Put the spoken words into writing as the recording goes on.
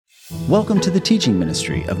Welcome to the teaching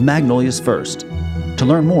ministry of Magnolia's First. To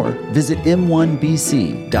learn more, visit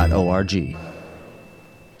m1bc.org.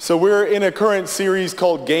 So we're in a current series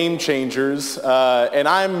called Game Changers, and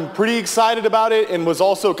I'm pretty excited about it and was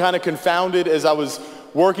also kind of confounded as I was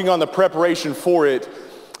working on the preparation for it.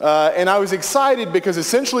 And I was excited because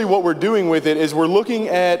essentially what we're doing with it is we're looking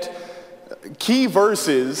at key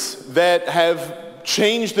verses that have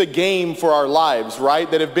changed the game for our lives, right?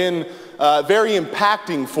 That have been very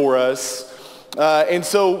impacting for us. And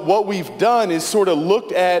so what we've done is sort of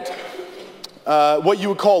looked at what you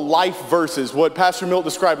would call life verses, what Pastor Milt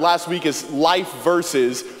described last week as life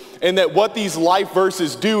verses, and that what these life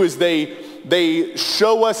verses do is they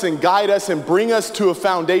show us and guide us and bring us to a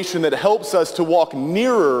foundation that helps us to walk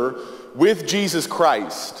nearer with Jesus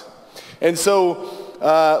Christ. And so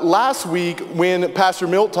last week when Pastor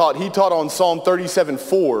Milt taught, he taught on Psalm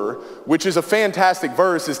 37:4, which is a fantastic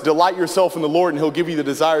verse. It's delight yourself in the Lord and he'll give you the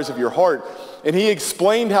desires of your heart. And he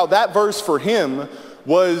explained how that verse for him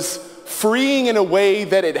was freeing in a way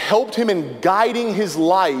that it helped him in guiding his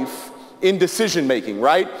life in decision making,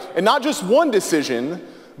 right? And not just one decision,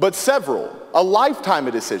 but several, a lifetime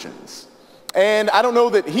of decisions. And I don't know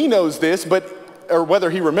that he knows this, or whether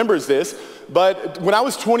he remembers this, but when I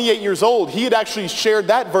was 28 years old, he had actually shared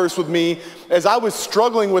that verse with me as I was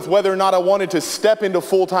struggling with whether or not I wanted to step into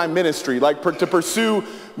full-time ministry, like to pursue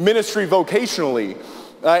ministry vocationally.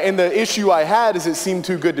 And the issue I had is it seemed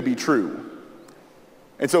too good to be true.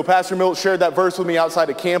 And so Pastor Milt shared that verse with me outside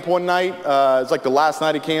of camp one night. It was like the last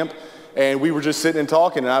night of camp, and we were just sitting and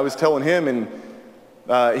talking, and I was telling him, and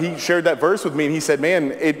he shared that verse with me, and he said,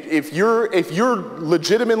 man, if you're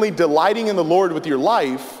legitimately delighting in the Lord with your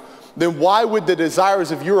life, then why would the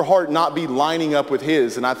desires of your heart not be lining up with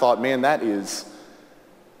his? And I thought, man, that's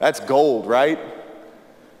gold, right?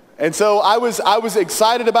 And so I was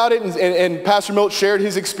excited about it, and Pastor Milt shared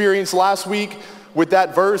his experience last week with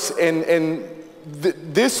that verse, and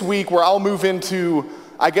this week where I'll move into,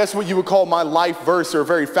 I guess what you would call my life verse, or a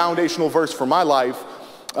very foundational verse for my life,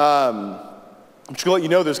 I'm just going to let you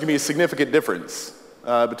know there's going to be a significant difference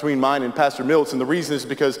between mine and Pastor Milt's. And the reason is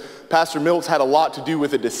because Pastor Milt's had a lot to do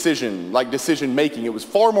with a decision, like decision making. It was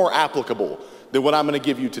far more applicable than what I'm going to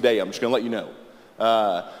give you today. I'm just going to let you know.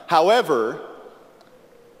 However,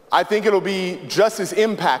 I think it'll be just as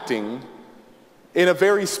impacting in a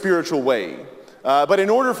very spiritual way. But in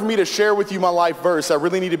order for me to share with you my life verse, I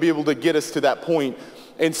really need to be able to get us to that point.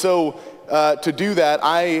 And so to do that,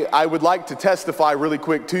 I would like to testify really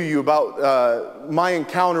quick to you about my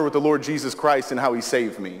encounter with the Lord Jesus Christ and how he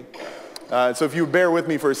saved me. So if you would bear with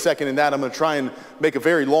me for a second in that, I'm going to try and make a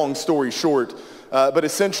very long story short. But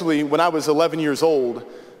essentially, when I was 11 years old,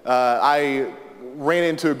 I ran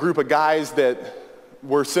into a group of guys that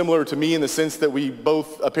were similar to me in the sense that we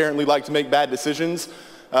both apparently like to make bad decisions.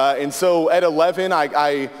 And so at 11,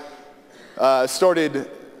 I started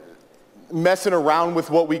messing around with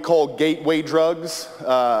what we call gateway drugs,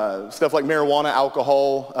 stuff like marijuana,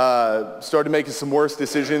 alcohol, started making some worse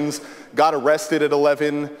decisions, got arrested at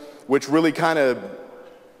 11, which really kind of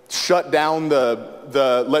shut down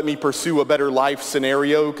the let me pursue a better life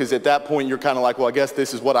scenario, because at that point you're kind of like, well, I guess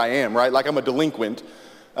this is what I am, right? Like I'm a delinquent.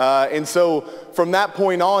 And so from that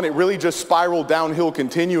point on, it really just spiraled downhill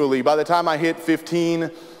continually. By the time I hit 15,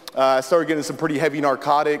 I started getting some pretty heavy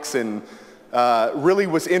narcotics and really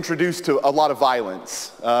was introduced to a lot of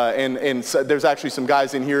violence. And so there's actually some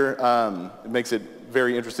guys in here, it makes it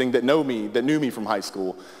very interesting, that knew me from high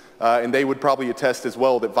school. And they would probably attest as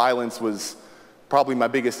well that violence was probably my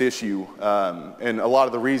biggest issue. And a lot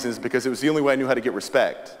of the reasons, because it was the only way I knew how to get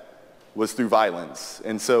respect, was through violence.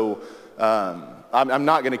 And so I'm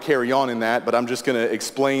not going to carry on in that, but I'm just going to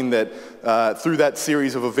explain that through that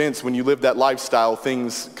series of events, when you live that lifestyle,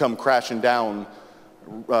 things come crashing down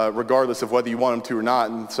regardless of whether you want them to or not.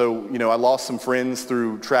 And so, I lost some friends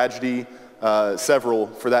through tragedy, several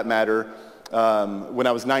for that matter. When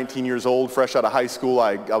I was 19 years old, fresh out of high school,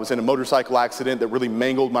 I was in a motorcycle accident that really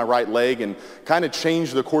mangled my right leg and kind of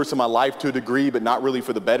changed the course of my life to a degree, but not really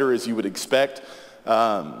for the better, as you would expect.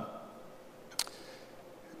 And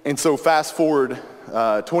so fast forward,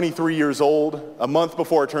 23 years old, a month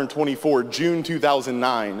before I turned 24, June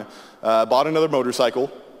 2009, bought another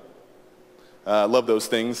motorcycle. Love those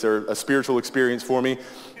things. They're a spiritual experience for me.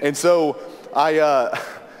 And so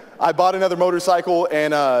I bought another motorcycle,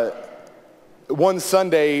 and one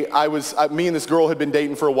Sunday, me and this girl had been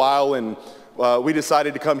dating for a while, and we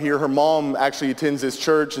decided to come here. Her mom actually attends this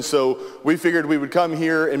church, and so we figured we would come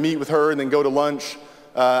here and meet with her and then go to lunch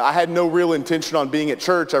I had no real intention on being at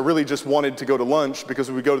church. I really just wanted to go to lunch because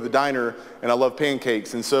we would go to the diner and I love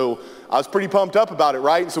pancakes. And so I was pretty pumped up about it,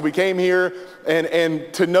 right? So we came here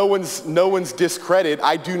and to no one's discredit,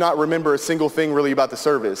 I do not remember a single thing really about the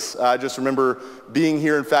service. I just remember being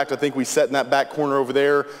here. In fact, I think we sat in that back corner over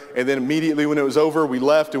there, and then immediately when it was over, we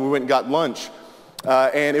left and we went and got lunch.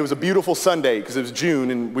 And it was a beautiful Sunday because it was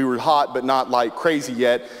June and we were hot but not like crazy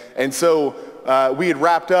yet. And so we had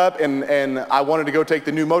wrapped up and I wanted to go take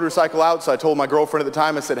the new motorcycle out. So I told my girlfriend at the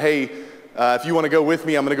time, I said, hey, if you want to go with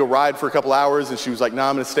me, I'm going to go ride for a couple hours. And she was like, no,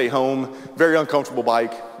 I'm going to stay home. Very uncomfortable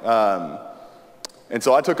bike. And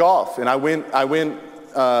so I took off and I went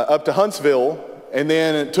up to Huntsville and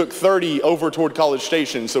then took 30 over toward College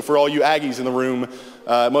Station. So for all you Aggies in the room,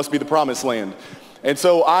 it must be the promised land. And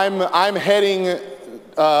so I'm heading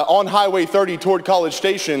on Highway 30 toward College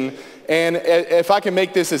Station, and if I can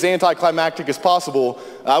make this as anticlimactic as possible,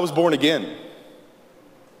 I was born again.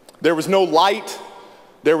 There was no light,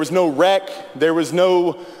 there was no wreck, there was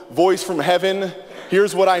no voice from heaven.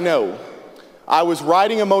 Here's what I know. I was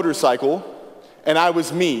riding a motorcycle, and I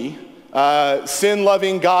was me,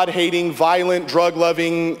 sin-loving, God-hating, violent,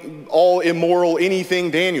 drug-loving, all immoral,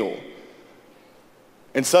 anything Daniel.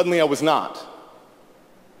 And suddenly I was not.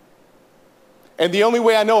 And the only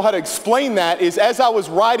way I know how to explain that is as I was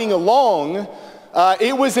riding along,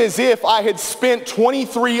 it was as if I had spent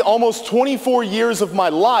 23, almost 24 years of my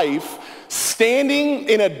life standing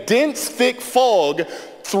in a dense, thick fog,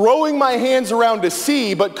 throwing my hands around to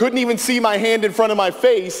see, but couldn't even see my hand in front of my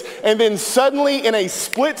face. And then suddenly, in a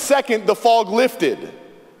split second, the fog lifted.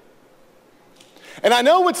 And I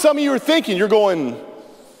know what some of you are thinking. You're going,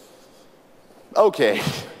 okay.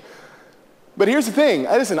 But here's the thing.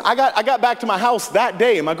 Listen, I got back to my house that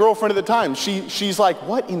day, and my girlfriend at the time, she's like,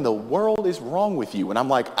 what in the world is wrong with you? And I'm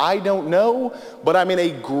like, I don't know, but I'm in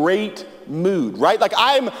a great mood, right? Like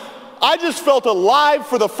I just felt alive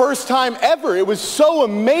for the first time ever. It was so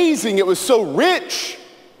amazing. It was so rich.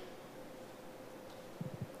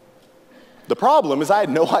 The problem is I had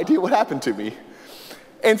no idea what happened to me.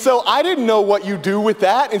 And so I didn't know what you do with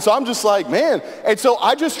that. And so I'm just like, man. And so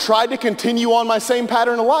I just tried to continue on my same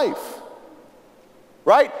pattern of life.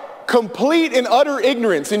 Right? Complete and utter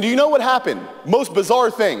ignorance. And do you know what happened? Most bizarre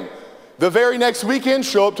thing. The very next weekend,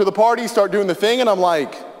 show up to the party, start doing the thing, and I'm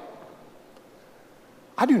like,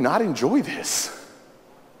 I do not enjoy this.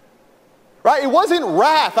 Right? It wasn't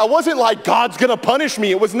wrath. I wasn't like, God's going to punish me.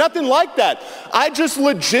 It was nothing like that. I just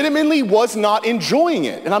legitimately was not enjoying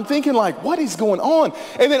it. And I'm thinking like, what is going on?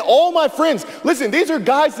 And then all my friends, listen, these are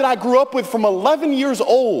guys that I grew up with from 11 years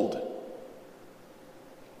old.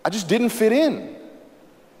 I just didn't fit in.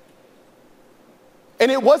 And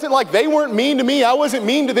it wasn't like they weren't mean to me, I wasn't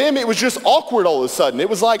mean to them, it was just awkward all of a sudden. It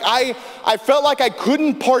was like I felt like I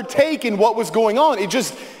couldn't partake in what was going on. It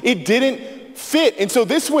didn't fit. And so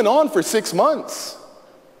this went on for 6 months.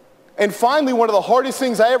 And finally, one of the hardest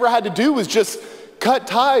things I ever had to do was just cut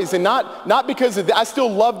ties, and not because I still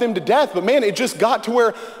loved them to death, but man, it just got to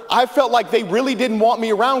where I felt like they really didn't want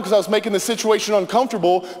me around because I was making the situation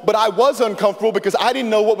uncomfortable, but I was uncomfortable because I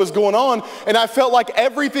didn't know what was going on, and I felt like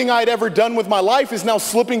everything I'd ever done with my life is now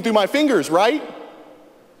slipping through my fingers, right?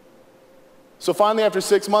 So finally, after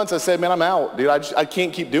 6 months, I said, man, I'm out, dude. I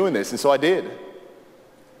can't keep doing this, and so I did.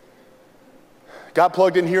 Got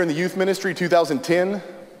plugged in here in the youth ministry 2010.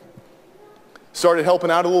 Started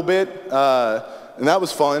helping out a little bit. And that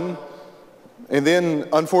was fun. And then,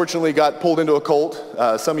 unfortunately, got pulled into a cult.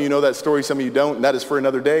 Some of you know that story, some of you don't, and that is for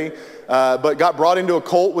another day. But got brought into a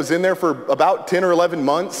cult, was in there for about 10 or 11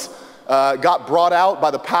 months. Got brought out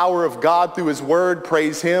by the power of God through his word,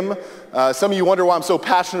 praise him. Some of you wonder why I'm so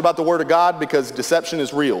passionate about the word of God, because deception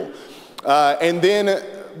is real. And then,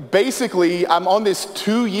 basically, I'm on this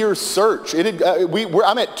 2-year search.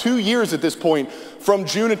 I'm at 2 years at this point from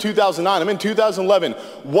June of 2009. I'm in 2011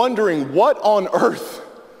 wondering what on earth.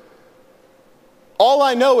 All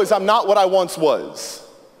I know is I'm not what I once was.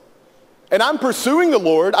 And I'm pursuing the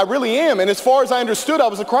Lord. I really am. And as far as I understood, I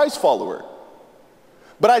was a Christ follower.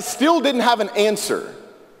 But I still didn't have an answer.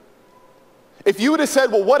 If you would have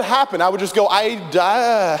said, well, what happened? I would just go, I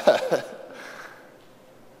died.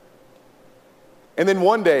 And then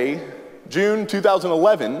one day, June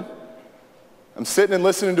 2011, I'm sitting and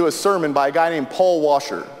listening to a sermon by a guy named Paul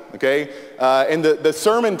Washer, okay? And the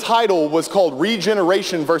sermon title was called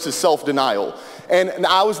Regeneration versus Self-Denial. And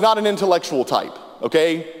I was not an intellectual type,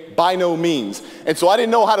 okay? By no means. And so I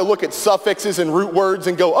didn't know how to look at suffixes and root words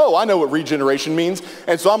and go, oh, I know what regeneration means.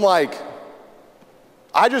 And so I'm like,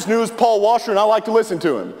 I just knew it was Paul Washer and I like to listen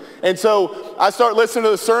to him. And so I start listening to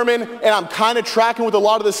the sermon and I'm kind of tracking with a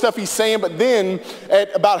lot of the stuff he's saying, but then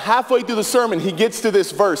at about halfway through the sermon, he gets to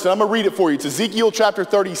this verse, and I'm gonna read it for you. It's Ezekiel chapter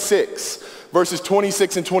 36, verses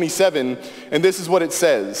 26 and 27, and this is what it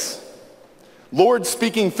says. Lord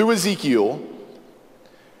speaking through Ezekiel,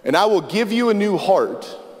 and I will give you a new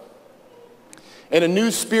heart, and a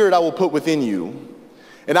new spirit I will put within you.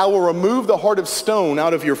 And I will remove the heart of stone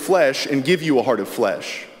out of your flesh and give you a heart of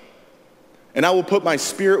flesh. And I will put my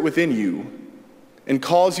spirit within you and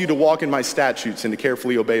cause you to walk in my statutes and to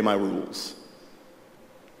carefully obey my rules.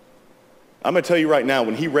 I'm going to tell you right now,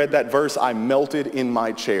 when he read that verse, I melted in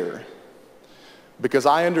my chair because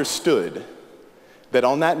I understood that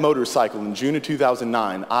on that motorcycle in June of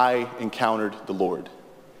 2009, I encountered the Lord.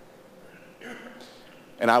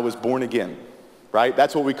 And I was born again. Right?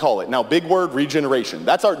 That's what we call it. Now, big word, regeneration.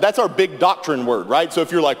 That's our big doctrine word, right? So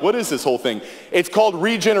if you're like, what is this whole thing? It's called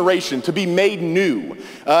regeneration, to be made new.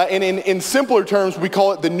 And in simpler terms, we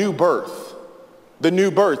call it the new birth. The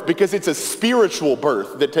new birth, because it's a spiritual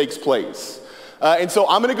birth that takes place. And so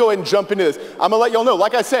I'm going to go ahead and jump into this. I'm going to let y'all know,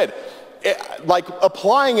 like I said,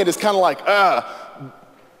 applying it is kind of like,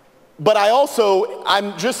 but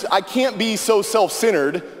I can't be so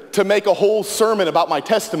self-centered to make a whole sermon about my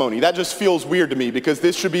testimony. That just feels weird to me because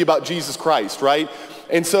this should be about Jesus Christ, right?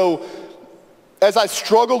 And so as I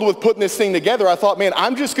struggled with putting this thing together, I thought, man,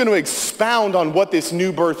 I'm just going to expound on what this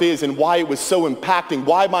new birth is and why it was so impacting,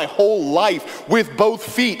 why my whole life with both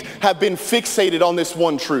feet have been fixated on this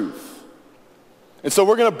one truth. And so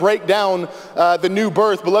we're going to break down the new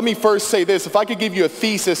birth, but let me first say this. If I could give you a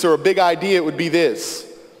thesis or a big idea, it would be this.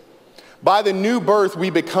 By the new birth, we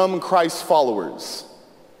become Christ's followers.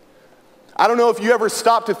 I don't know if you ever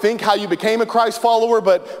stopped to think how you became a Christ follower,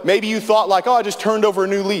 but maybe you thought like, oh, I just turned over a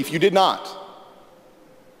new leaf. You did not.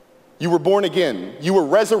 You were born again. You were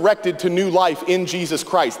resurrected to new life in Jesus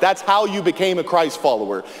Christ. That's how you became a Christ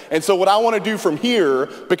follower. And so what I want to do from here,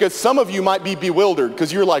 because some of you might be bewildered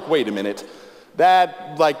because you're like, wait a minute.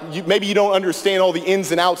 Maybe you don't understand all the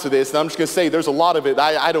ins and outs of this, and I'm just going to say there's a lot of it.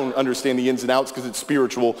 I don't understand the ins and outs because it's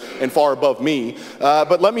spiritual and far above me.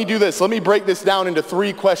 But let me do this. Let me break this down into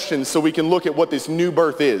 3 questions so we can look at what this new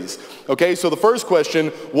birth is. Okay, so the first question,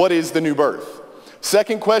 what is the new birth?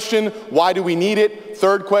 Second question, why do we need it?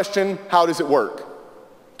 Third question, how does it work?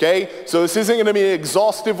 Okay, so this isn't going to be an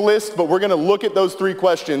exhaustive list, but we're going to look at those 3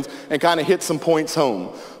 questions and kind of hit some points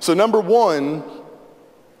home. So number 1,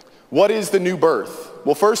 what is the new birth?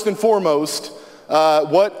 Well, first and foremost,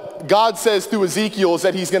 what God says through Ezekiel is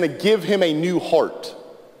that he's going to give him a new heart,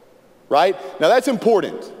 right? Now that's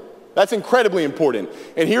important. That's incredibly important.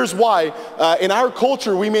 And here's why. In our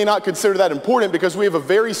culture, we may not consider that important because we have a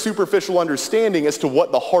very superficial understanding as to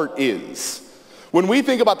what the heart is. When we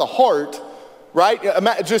think about the heart, right,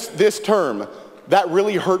 just this term, that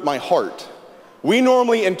really hurt my heart. We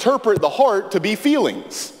normally interpret the heart to be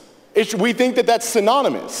feelings. We think that that's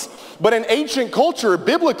synonymous. But in ancient culture,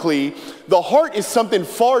 biblically, the heart is something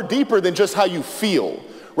far deeper than just how you feel,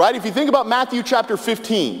 right? If you think about Matthew chapter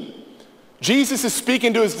 15, Jesus is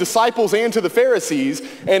speaking to his disciples and to the Pharisees,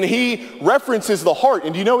 and he references the heart.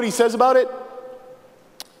 And do you know what he says about it?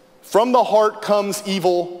 From the heart comes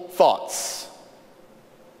evil thoughts.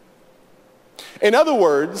 In other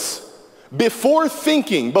words, before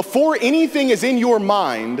anything is in your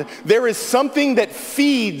mind, there is something that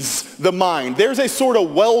feeds the mind. There's a sort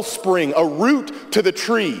of wellspring, a root to the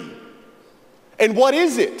tree. And what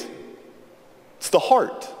is it? It's the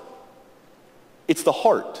heart. It's the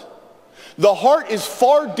heart. The heart is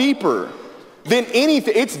far deeper than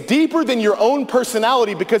anything. It's deeper than your own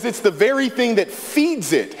personality because it's the very thing that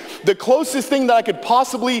feeds it. The closest thing that I could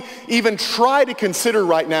possibly even try to consider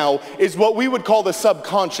right now is what we would call the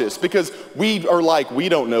subconscious, because we are like, we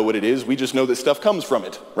don't know what it is. We just know that stuff comes from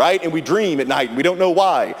it, right? And we dream at night and we don't know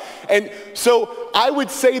why. And so I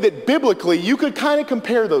would say that biblically you could kind of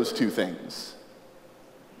compare those two things.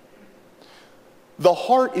 The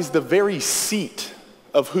heart is the very seat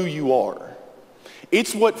of who you are.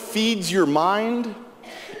 It's what feeds your mind,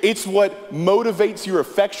 it's what motivates your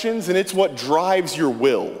affections, and it's what drives your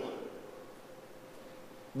will.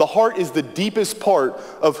 The heart is the deepest part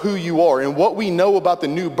of who you are, and what we know about the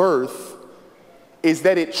new birth is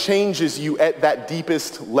that it changes you at that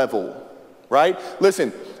deepest level, right?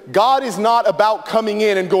 Listen, God is not about coming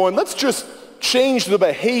in and going, let's just change the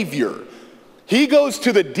behavior. He goes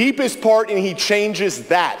to the deepest part and he changes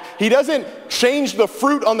that. He doesn't change the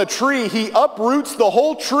fruit on the tree. He uproots the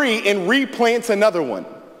whole tree and replants another one.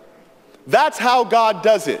 That's how God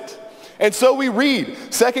does it. And so we read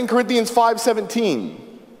 2 Corinthians 5:17.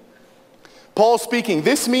 Paul speaking,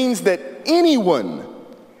 this means that anyone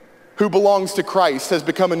who belongs to Christ has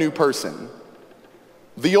become a new person.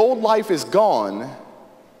 The old life is gone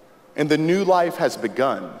and the new life has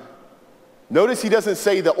begun. Notice he doesn't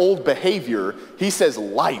say the old behavior, he says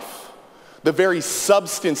life. The very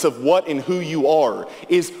substance of what and who you are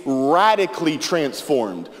is radically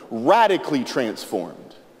transformed, radically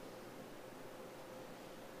transformed.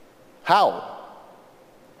 How?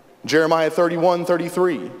 Jeremiah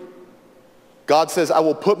 31:33. God says, I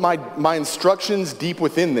will put my instructions deep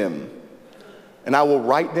within them, and I will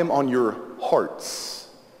write them on your hearts.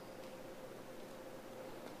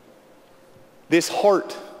 This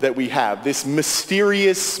heart that we have, this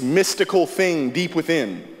mysterious, mystical thing deep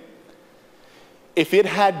within, if it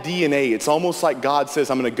had DNA, it's almost like God says,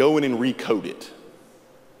 I'm going to go in and recode it.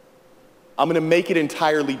 I'm going to make it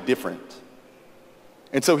entirely different.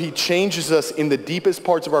 And so he changes us in the deepest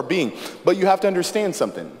parts of our being. But you have to understand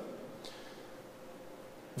something.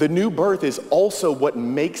 The new birth is also what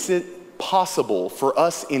makes it possible for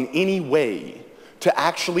us in any way to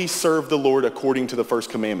actually serve the Lord according to the first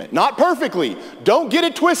commandment. Not perfectly. Don't get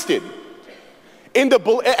it twisted.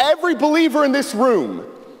 Every believer in this room,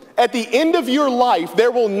 at the end of your life,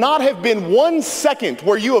 there will not have been 1 second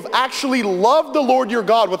where you have actually loved the Lord your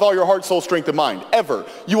God with all your heart, soul, strength, and mind. Ever.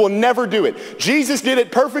 You will never do it. Jesus did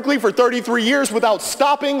it perfectly for 33 years without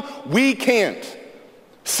stopping. We can't.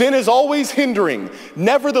 Sin is always hindering.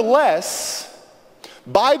 Nevertheless,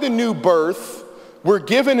 by the new birth, we're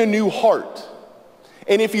given a new heart.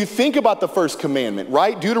 And if you think about the first commandment,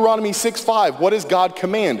 right? Deuteronomy 6:5, what does God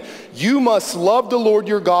command? You must love the Lord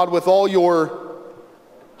your God with all your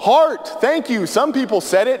heart. Thank you. Some people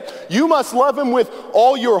said it. You must love him with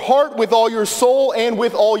all your heart, with all your soul, and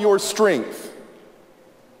with all your strength.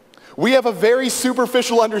 We have a very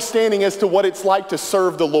superficial understanding as to what it's like to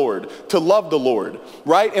serve the Lord, to love the Lord,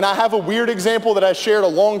 right? And I have a weird example that I shared a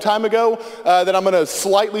long time ago that I'm going to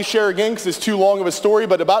slightly share again because it's too long of a story.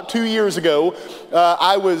 But about 2 years ago,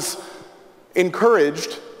 I was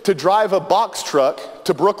encouraged to drive a box truck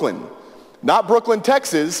to Brooklyn. Not Brooklyn,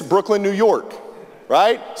 Texas, Brooklyn, New York.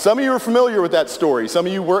 Right? Some of you are familiar with that story. Some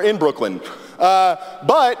of you were in Brooklyn.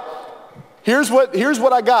 But here's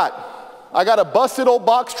what I got. I got a busted old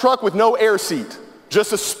box truck with no air seat,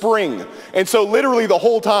 just a spring. And so literally the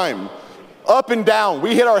whole time, up and down,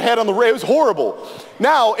 we hit our head on the rail. It was horrible.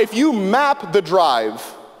 Now, if you map the drive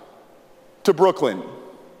to Brooklyn,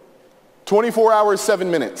 24 hours, 7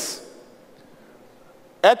 minutes,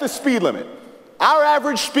 at the speed limit, our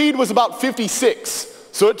average speed was about 56.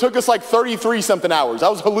 So it took us like 33 something hours. I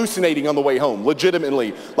was hallucinating on the way home,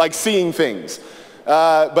 legitimately, like seeing things.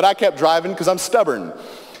 But I kept driving because I'm stubborn.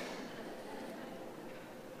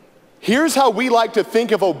 Here's how we like to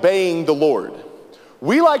think of obeying the Lord.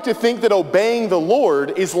 We like to think that obeying the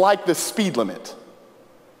Lord is like the speed limit.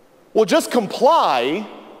 Well, just comply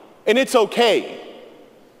and it's okay.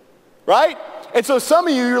 Right? And so some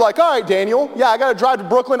of you, you're like, all right, Daniel, yeah, I got to drive to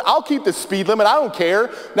Brooklyn. I'll keep the speed limit. I don't care.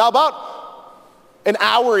 Now about an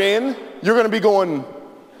hour in, you're going to be going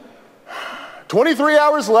 23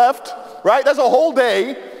 hours left, right? That's a whole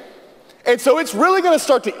day. And so it's really going to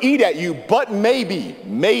start to eat at you, but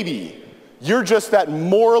maybe you're just that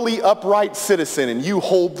morally upright citizen and you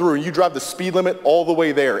hold through and you drive the speed limit all the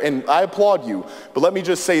way there. And I applaud you, but let me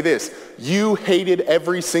just say this. You hated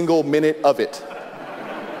every single minute of it.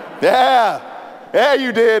 Yeah,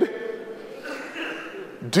 you did.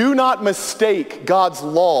 Do not mistake God's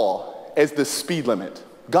law as the speed limit.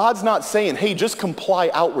 God's not saying, hey, just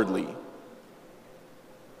comply outwardly.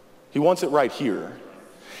 He wants it right here.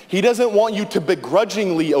 He doesn't want you to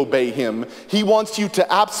begrudgingly obey him. He wants you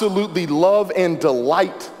to absolutely love and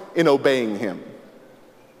delight in obeying him.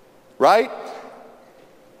 Right?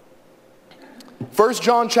 1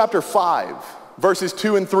 John chapter 5, verses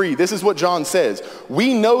 2 and 3. This is what John says.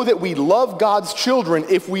 We know that we love God's children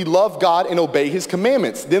if we love God and obey his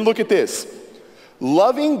commandments. Then look at this.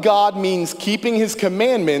 Loving God means keeping his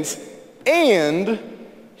commandments, and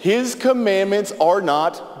his commandments are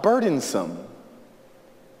not burdensome.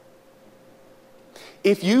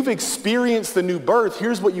 If you've experienced the new birth,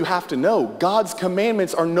 here's what you have to know. God's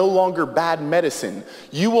commandments are no longer bad medicine.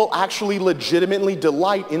 You will actually legitimately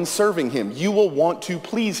delight in serving him. You will want to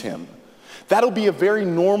please him. That'll be a very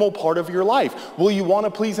normal part of your life. Will you want to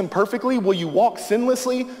please him perfectly? Will you walk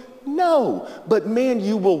sinlessly? No, but man,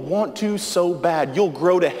 you will want to so bad. You'll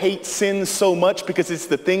grow to hate sin so much because it's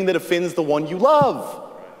the thing that offends the one you love.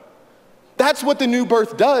 That's what the new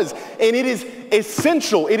birth does, and it is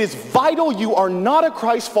essential. It is vital. You are not a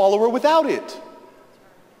Christ follower without it.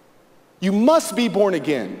 You must be born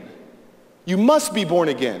again. You must be born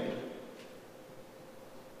again.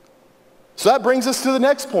 So that brings us to the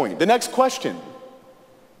next point, the next question.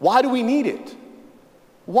 Why do we need it?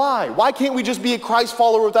 Why? Why can't we just be a Christ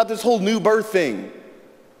follower without this whole new birth thing?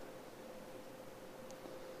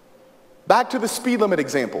 Back to the speed limit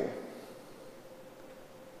example.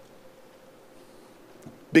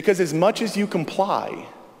 Because as much as you comply,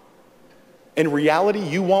 in reality,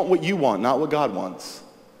 you want what you want, not what God wants.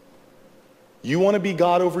 You want to be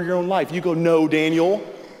God over your own life. You go, no, Daniel,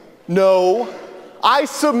 no. I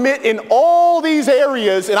submit in all these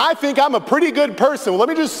areas, and I think I'm a pretty good person. Well, let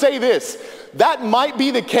me just say this. That might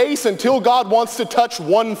be the case until God wants to touch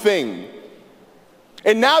one thing.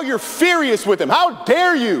 And now you're furious with him. How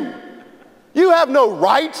dare you? You have no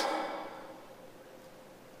right.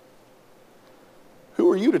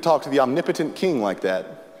 Who are you to talk to the omnipotent king like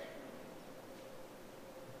that?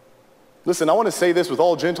 Listen, I want to say this with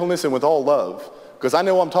all gentleness and with all love, because I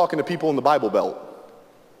know I'm talking to people in the Bible Belt.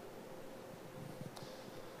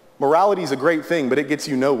 Morality is a great thing, but it gets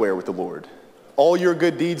you nowhere with the Lord. All your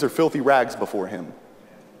good deeds are filthy rags before him.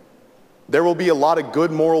 There will be a lot of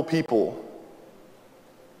good moral people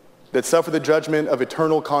that suffer the judgment of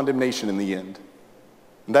eternal condemnation in the end.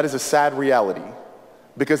 And that is a sad reality,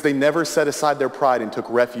 because they never set aside their pride and took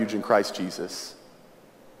refuge in Christ Jesus.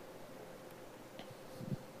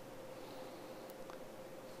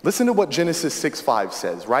 Listen to what Genesis 6:5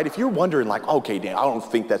 says, right? If you're wondering like, okay, Dan, I don't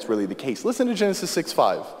think that's really the case. Listen to Genesis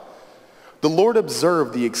 6:5. The Lord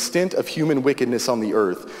observed the extent of human wickedness on the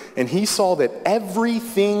earth, and he saw that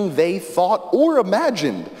everything they thought or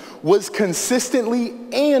imagined was consistently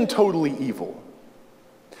and totally evil.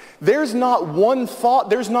 There's not one thought,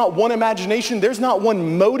 there's not one imagination, there's not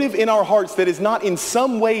one motive in our hearts that is not in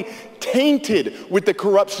some way tainted with the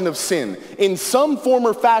corruption of sin. In some form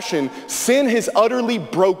or fashion, sin has utterly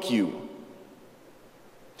broke you.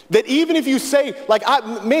 That even if you say, like,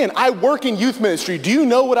 I work in youth ministry. Do you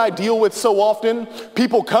know what I deal with so often?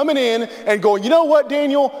 People coming in and going, you know what,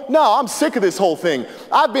 Daniel? No, I'm sick of this whole thing.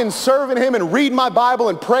 I've been serving him and reading my Bible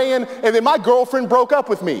and praying, and then my girlfriend broke up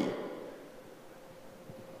with me.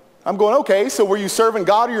 I'm going, okay, so were you serving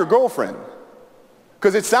God or your girlfriend?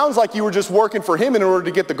 Because it sounds like you were just working for him in order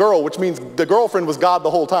to get the girl, which means the girlfriend was God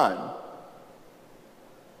the whole time.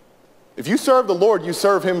 If you serve the Lord, you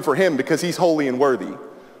serve him for him because he's holy and worthy,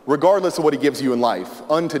 regardless of what he gives you in life,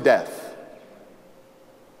 unto death.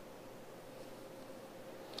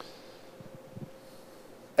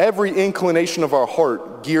 Every inclination of our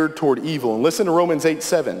heart geared toward evil. And listen to Romans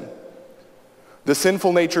 8:7. The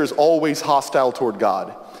sinful nature is always hostile toward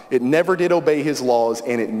God. It never did obey his laws,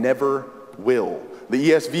 and it never will. The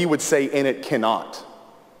ESV would say, and it cannot.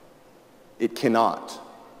 It cannot.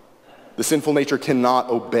 The sinful nature cannot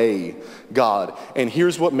obey God. And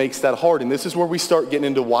here's what makes that hard. And this is where we start getting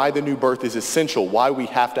into why the new birth is essential, why we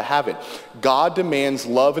have to have it. God demands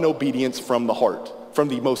love and obedience from the heart, from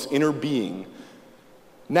the most inner being.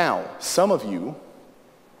 Now, some of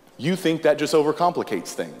you think that just overcomplicates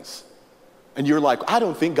things. And you're like, I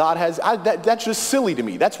don't think God has, that's just silly to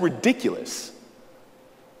me. That's ridiculous.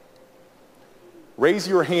 Raise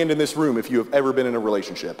your hand in this room if you have ever been in a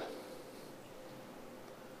relationship.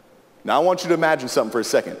 Now I want you to imagine something for a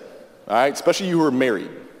second, all right? Especially you who are married.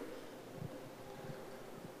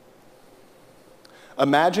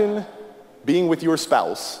 Imagine being with your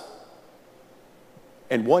spouse,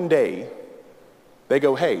 and one day they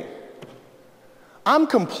go, hey, I'm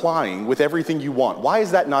complying with everything you want. Why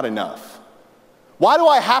is that not enough? Why do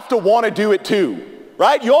I have to want to do it too?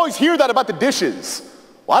 Right? You always hear that about the dishes.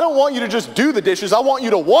 Well, I don't want you to just do the dishes. I want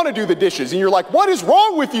you to want to do the dishes. And you're like, what is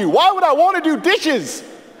wrong with you? Why would I want to do dishes?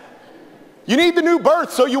 You need the new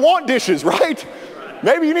birth, so you want dishes, right?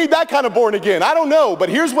 Maybe you need that kind of born again. I don't know, but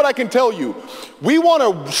here's what I can tell you. We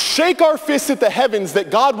want to shake our fists at the heavens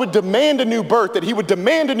that God would demand a new birth, that he would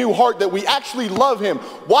demand a new heart, that we actually love him.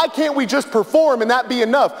 Why can't we just perform and that be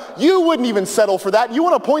enough? You wouldn't even settle for that. You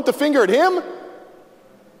want to point the finger at him?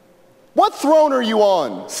 What throne are you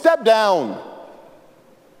on? Step down.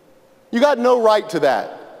 You got no right to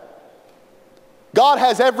that. God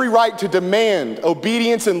has every right to demand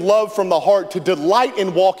obedience and love from the heart, to delight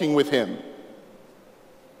in walking with him.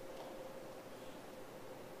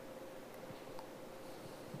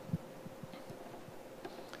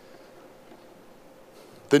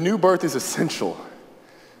 The new birth is essential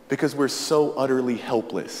because we're so utterly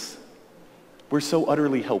helpless. We're so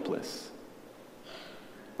utterly helpless.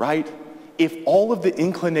 Right? If all of the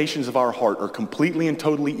inclinations of our heart are completely and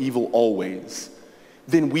totally evil always,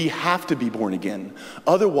 then we have to be born again.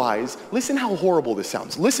 Otherwise, listen how horrible this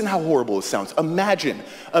sounds. Listen how horrible this sounds. Imagine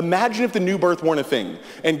if the new birth weren't a thing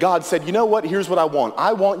and God said, you know what, here's what I want.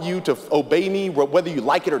 I want you to obey me whether you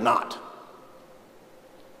like it or not.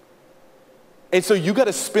 And so you got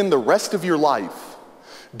to spend the rest of your life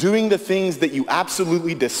Doing the things that you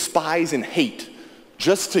absolutely despise and hate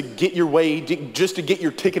just to get your way, just to get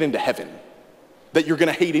your ticket into heaven, that you're going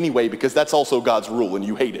to hate anyway because that's also God's rule and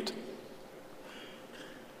you hate it.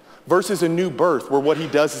 Versus a new birth where what he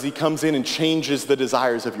does is he comes in and changes the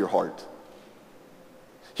desires of your heart.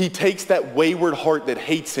 He takes that wayward heart that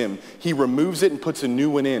hates him, he removes it and puts a new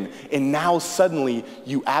one in. And now suddenly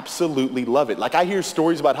you absolutely love it. Like I hear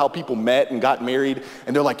stories about how people met and got married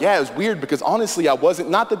and they're like, yeah, it was weird because honestly I wasn't,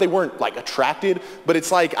 not that they weren't like attracted, but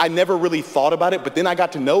it's like I never really thought about it, but then I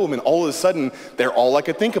got to know them and all of a sudden they're all I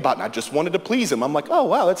could think about and I just wanted to please them. I'm like, oh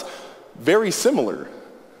wow, that's very similar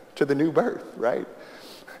to the new birth, right?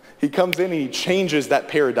 He comes in and he changes that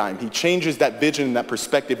paradigm. He changes that vision and that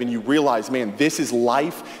perspective and you realize, man, this is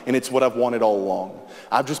life and it's what I've wanted all along.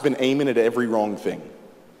 I've just been aiming at every wrong thing.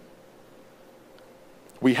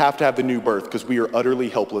 We have to have the new birth because we are utterly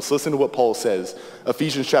helpless. Listen to what Paul says,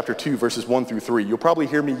 Ephesians chapter 2, verses 1 through 3. You'll probably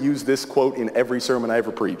hear me use this quote in every sermon I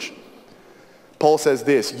ever preach. Paul says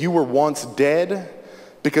this, you were once dead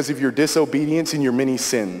because of your disobedience and your many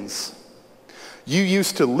sins. You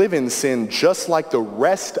used to live in sin just like the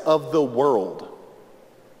rest of the world.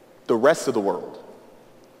 The rest of the world.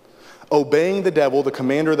 Obeying the devil, the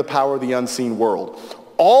commander of the power of the unseen world.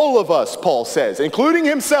 All of us, Paul says, including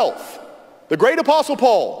himself, the great apostle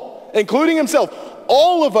Paul, including himself,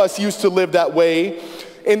 all of us used to live that way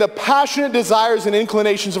in the passionate desires and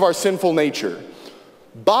inclinations of our sinful nature.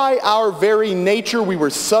 By our very nature, we were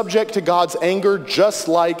subject to God's anger just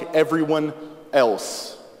like everyone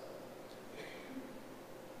else.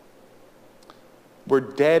 We're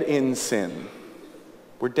dead in sin.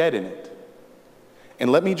 We're dead in it. And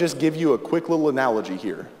let me just give you a quick little analogy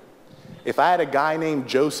here. If I had a guy named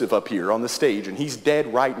Joseph up here on the stage and he's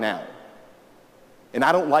dead right now, and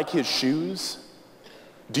I don't like his shoes,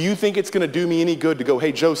 do you think it's going to do me any good to go,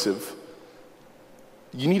 hey, Joseph,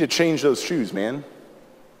 you need to change those shoes, man?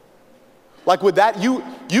 Like with that,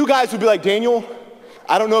 you guys would be like, Daniel,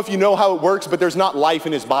 I don't know if you know how it works, but there's not life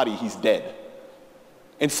in his body. He's dead.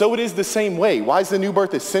 And so it is the same way. Why is the new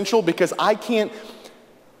birth essential? Because I can't,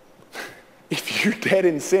 if you're dead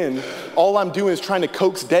in sin, all I'm doing is trying to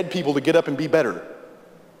coax dead people to get up and be better.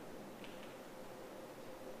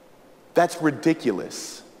 That's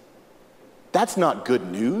ridiculous. That's not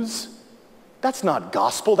good news. That's not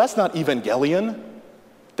gospel. That's not evangelion.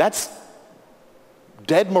 That's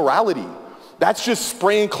dead morality. That's just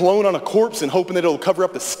spraying cologne on a corpse and hoping that it'll cover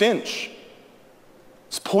up the stench.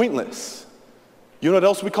 It's pointless. You know what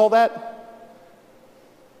else we call that?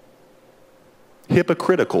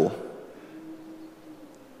 Hypocritical.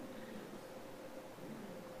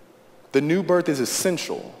 The new birth is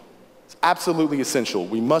essential. It's absolutely essential.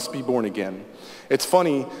 We must be born again. It's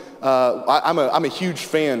funny, I'm a huge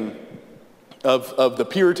fan of the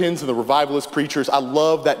Puritans and the revivalist preachers. I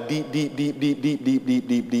love that deep,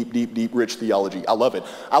 rich theology. I love it.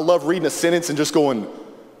 I love reading a sentence and just going,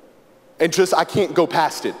 I can't go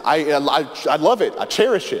past it. I love it. I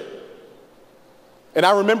cherish it. And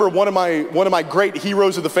I remember one of my great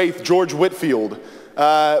heroes of the faith, George Whitefield,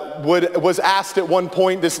 was asked at one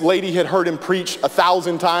point, this lady had heard him preach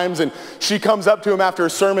 1,000 times, and she comes up to him after a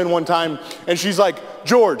sermon one time, and she's like,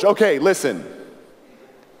 George, okay, listen.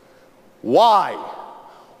 Why?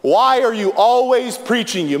 Why are you always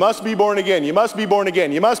preaching, you must be born again, you must be born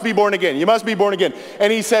again, you must be born again, you must be born again?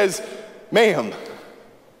 And he says, ma'am,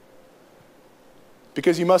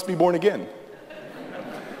 because you must be born again.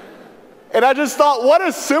 And I just thought, what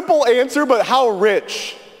a simple answer, but how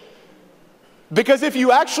rich. Because if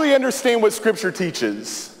you actually understand what Scripture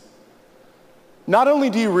teaches, not only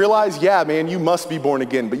do you realize, yeah, man, you must be born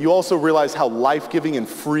again, but you also realize how life-giving and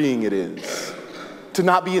freeing it is to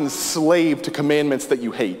not be enslaved to commandments that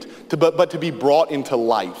you hate, but to be brought into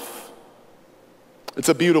life. It's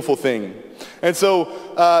a beautiful thing. And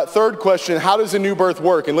so, third question, how does a new birth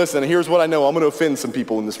work? And listen, here's what I know. I'm going to offend some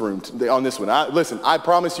people in this room on this one. I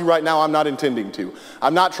promise you right now, I'm not intending to.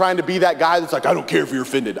 I'm not trying to be that guy that's like, I don't care if you're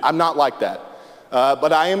offended. I'm not like that.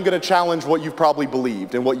 But I am going to challenge what you've probably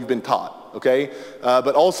believed and what you've been taught, okay?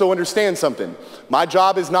 But also understand something. My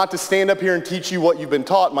job is not to stand up here and teach you what you've been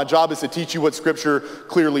taught. My job is to teach you what Scripture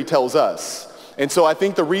clearly tells us. And so I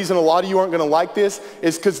think the reason a lot of you aren't going to like this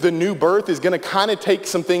is because the new birth is going to kind of take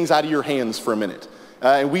some things out of your hands for a minute.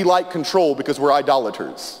 And we like control because we're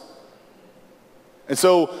idolaters. And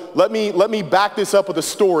so let me back this up with a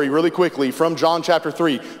story really quickly from John chapter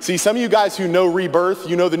 3. See, some of you guys who know rebirth,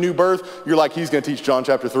 you know the new birth, you're like, he's going to teach John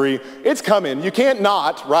chapter 3. It's coming. You can't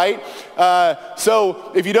not, right?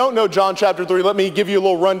 So if you don't know John chapter 3, let me give you a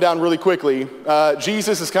little rundown really quickly.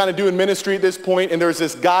 Jesus is kind of doing ministry at this point, and there's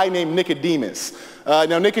this guy named Nicodemus.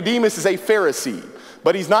 Now, Nicodemus is a Pharisee.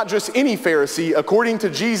 But he's not just any Pharisee. According to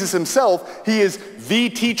Jesus himself, he is the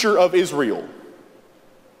teacher of Israel.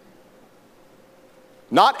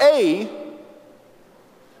 Not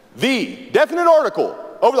the definite article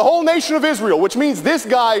over the whole nation of Israel, which means this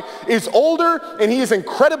guy is older and he is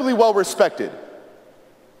incredibly well respected.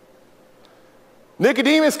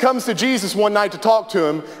 Nicodemus comes to Jesus one night to talk to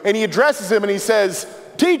him, and he addresses him and he says,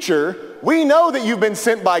 "Teacher, we know that you've been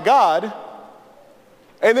sent by God."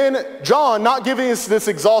 And then John, not giving us this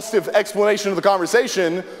exhaustive explanation of the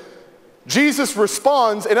conversation, Jesus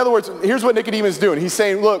responds. In other words, here's what Nicodemus is doing. He's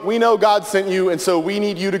saying, look, we know God sent you, and so we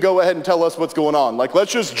need you to go ahead and tell us what's going on. Like,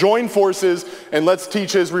 let's just join forces and let's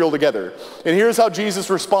teach Israel together. And here's how Jesus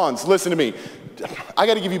responds. Listen to me. I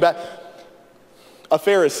got to give you back. A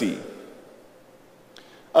Pharisee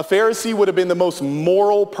would have been the most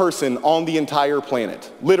moral person on the entire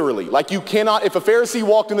planet. Literally. Like, you cannot, if a Pharisee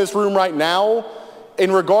walked in this room right now,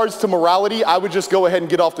 in regards to morality, I would just go ahead and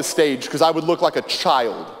get off the stage because I would look like a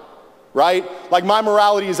child, right? Like, my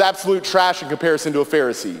morality is absolute trash in comparison to a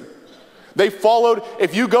Pharisee. They followed,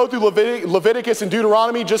 if you go through Leviticus and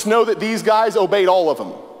Deuteronomy, just know that these guys obeyed all of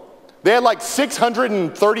them. They had like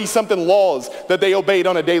 630 something laws that they obeyed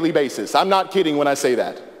on a daily basis. I'm not kidding when I say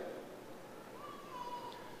that.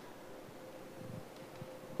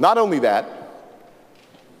 Not only that,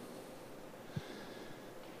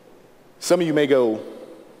 some of you may go,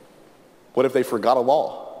 what if they forgot a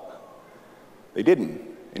law? They didn't,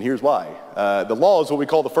 and here's why. The law is what we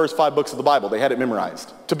call the first 5 books of the Bible. They had it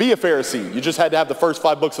memorized. To be a Pharisee, you just had to have the first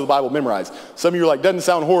 5 books of the Bible memorized. Some of you are like, doesn't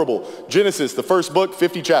sound horrible. Genesis, the first book,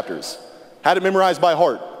 50 chapters. Had it memorized by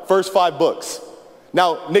heart. First 5 books.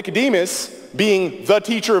 Now, Nicodemus, being the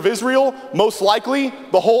teacher of Israel, most likely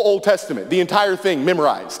the whole Old Testament, the entire thing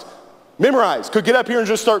memorized. Memorized. Could get up here and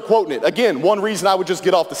just start quoting it. Again, one reason I would just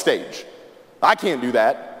get off the stage. I can't do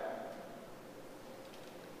that.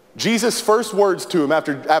 Jesus' first words to him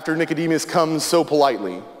after Nicodemus comes so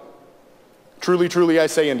politely, "Truly, truly, I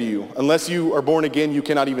say unto you, unless you are born again, you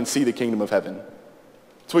cannot even see the kingdom of heaven."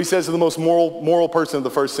 That's what he says to the most moral person of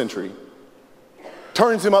the first century.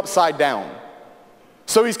 Turns him upside down.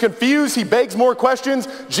 So he's confused. He begs more questions.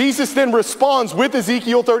 Jesus then responds with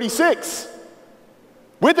Ezekiel 36.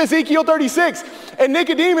 With Ezekiel 36. And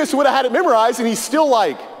Nicodemus would have had it memorized, and he's still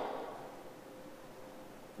like,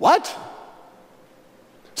 what?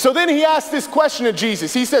 So then he asks this question of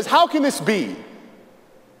Jesus. He says, how can this be? In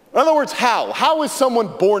other words, how? How is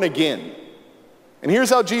someone born again? And here's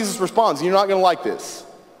how Jesus responds. You're not going to like this.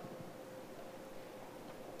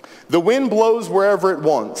 The wind blows wherever it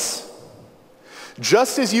wants.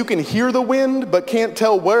 Just as you can hear the wind but can't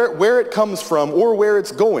tell where it comes from or where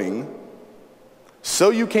it's going, so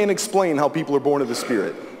you can't explain how people are born of the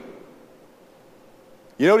Spirit.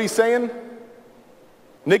 You know what he's saying?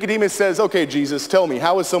 Nicodemus says, okay, Jesus, tell me,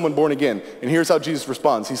 how is someone born again? And here's how Jesus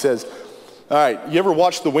responds. He says, all right, you ever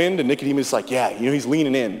watch the wind? And Nicodemus is like, yeah, he's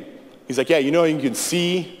leaning in. He's like, yeah, you can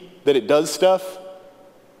see that it does stuff?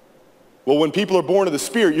 Well, when people are born of the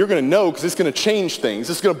Spirit, you're going to know because it's going to change things.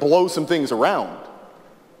 It's going to blow some things around.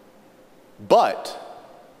 But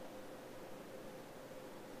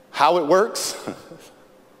how it works?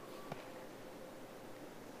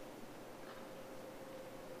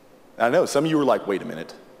 I know, some of you were like, wait a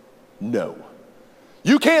minute. No.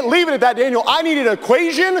 You can't leave it at that, Daniel. I need an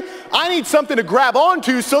equation. I need something to grab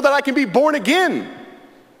onto so that I can be born again.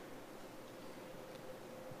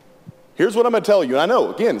 Here's what I'm going to tell you. And I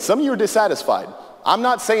know, again, some of you are dissatisfied. I'm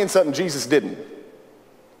not saying something Jesus didn't.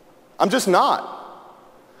 I'm just not.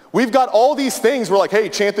 We've got all these things. We're like, hey,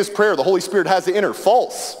 chant this prayer. The Holy Spirit has to enter.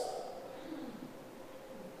 False.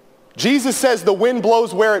 Jesus says the wind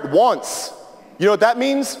blows where it wants. You know what that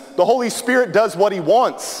means? The Holy Spirit does what he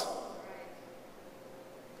wants.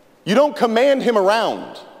 You don't command him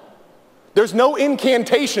around. There's no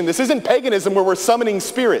incantation. This isn't paganism where we're summoning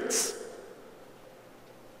spirits.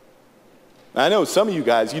 I know some of you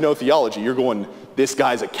guys, you know theology. You're going, this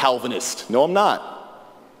guy's a Calvinist. No, I'm not.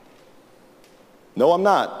 No, I'm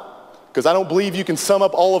not. Because I don't believe you can sum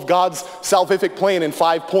up all of God's salvific plan in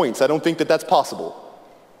 5 points. I don't think that that's possible.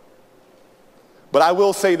 But I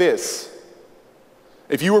will say this.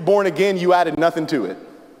 If you were born again, you added nothing to it.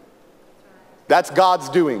 That's God's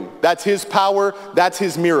doing. That's his power. That's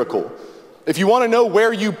his miracle. If you want to know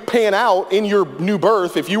where you pan out in your new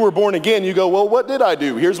birth, if you were born again, you go, well, what did I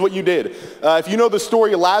do? Here's what you did. If you know the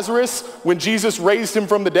story of Lazarus, when Jesus raised him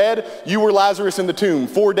from the dead, you were Lazarus in the tomb,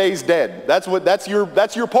 4 days dead. That's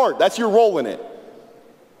your part. That's your role in it.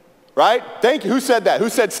 Right? Thank you. Who said that? Who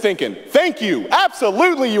said stinking? Thank you.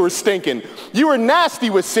 Absolutely you were stinking. You were nasty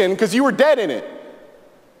with sin because you were dead in it.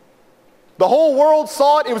 The whole world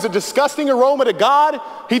saw it. It was a disgusting aroma to God.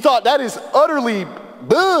 He thought that is utterly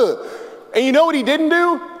bleh. And you know what he didn't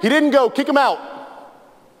do? He didn't go, kick him out.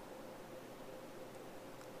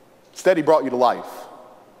 Instead, he brought you to life.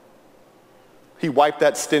 He wiped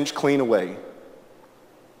that stench clean away.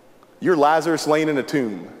 You're Lazarus laying in a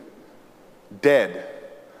tomb, dead,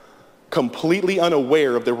 completely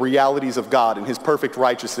unaware of the realities of God and his perfect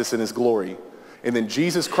righteousness and his glory. And then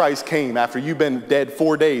Jesus Christ came after you've been dead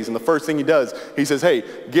 4 days, and the first thing he does, he says, hey,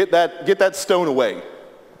 get that stone away.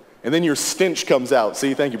 And then your stench comes out.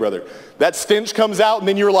 See, thank you, brother. That stench comes out, and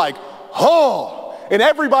then you're like, oh, and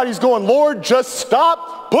everybody's going, Lord, just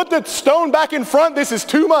stop. Put the stone back in front. This is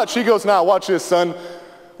too much. He goes, now watch this, son.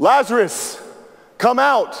 Lazarus, come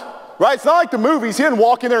out. Right? It's not like the movies. He didn't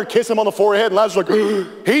walk in there and kiss him on the forehead, and Lazarus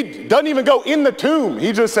like, he doesn't even go in the tomb.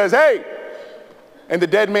 He just says, hey. And the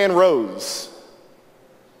dead man rose.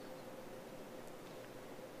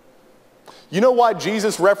 You know why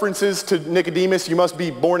Jesus references to Nicodemus, you must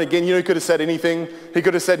be born again? You know, he could have said anything. He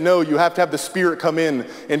could have said, no, you have to have the Spirit come in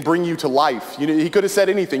and bring you to life. You know, he could have said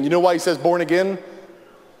anything. You know why he says born again?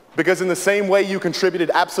 Because in the same way you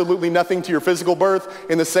contributed absolutely nothing to your physical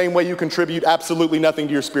birth, in the same way you contribute absolutely nothing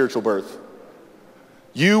to your spiritual birth.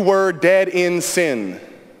 You were dead in sin.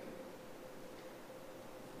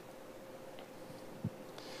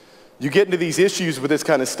 You get into these issues with this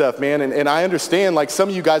kind of stuff, man, and I understand, like some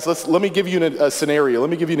of you guys, let me give you a scenario. Let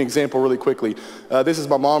me give you an example really quickly. This is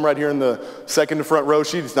my mom right here in the second to front row.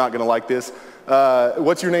 She's not going to like this.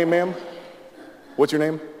 What's your name, ma'am? What's your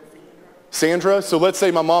name? Sandra. So let's say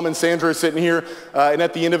my mom and Sandra are sitting here, and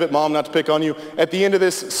at the end of it, mom, not to pick on you, at the end of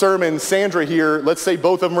this sermon, Sandra here, let's say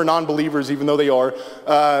both of them are non-believers, even though they are.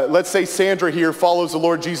 Let's say Sandra here follows the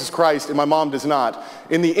Lord Jesus Christ, and my mom does not.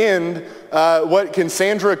 In the end, what can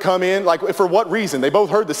Sandra come in, like for what reason? They both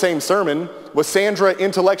heard the same sermon. Was Sandra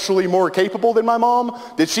intellectually more capable than my mom?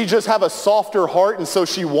 Did she just have a softer heart and so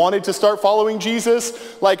she wanted to start following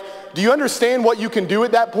Jesus? Like, do you understand what you can do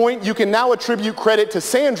at that point? You can now attribute credit to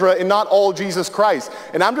Sandra and not all Jesus Christ.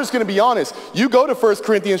 And I'm just going to be honest. You go to 1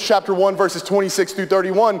 Corinthians chapter 1, verses 26 through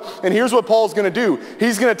 31, and here's what Paul's going to do.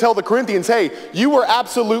 He's going to tell the Corinthians, hey, you were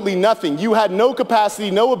absolutely nothing. You had no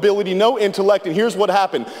capacity, no ability, no intellect, and here's what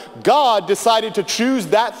happened. God decided to choose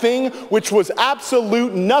that thing which was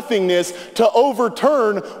absolute nothingness to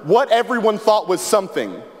overturn what everyone thought was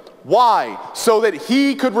something. Why? So that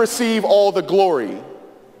he could receive all the glory.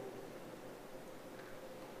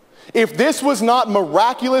 If this was not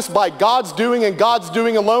miraculous by God's doing and God's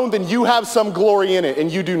doing alone, then you have some glory in it,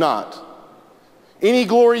 and you do not. Any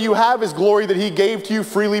glory you have is glory that he gave to you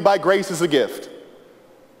freely by grace as a gift.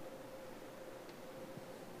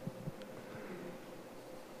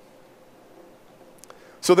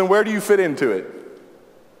 So then where do you fit into it?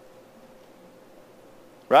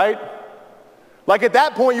 Right? Like at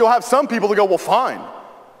that point, you'll have some people that go, well, fine.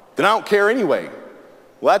 Then I don't care anyway.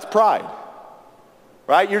 Well, that's pride.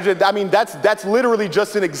 Right? That's literally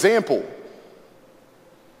just an example.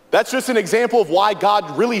 That's just an example of why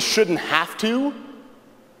God really shouldn't have to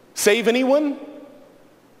save anyone.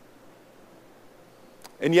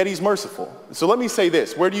 And yet he's merciful. So let me say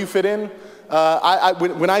this. Where do you fit in?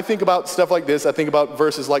 When I think about stuff like this, I think about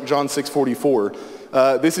verses like John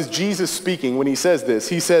 6:44. This is Jesus speaking when he says this.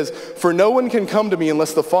 He says, for no one can come to me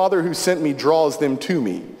unless the Father who sent me draws them to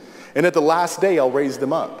me. And at the last day, I'll raise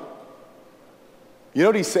them up. You know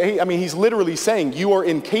what he's saying? I mean, he's literally saying you are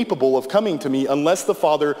incapable of coming to me unless the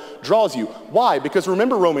Father draws you. Why? Because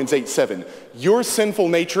remember Romans 8:7. Your sinful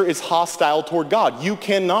nature is hostile toward God. You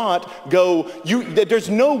cannot go, there's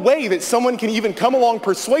no way that someone can even come along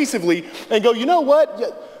persuasively and go, you know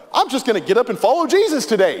what? I'm just going to get up and follow Jesus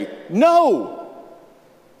today. No.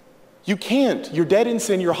 You can't. You're dead in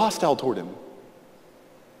sin. You're hostile toward him.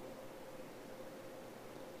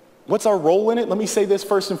 What's our role in it? Let me say this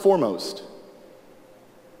first and foremost.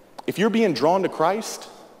 If you're being drawn to Christ,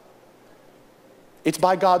 it's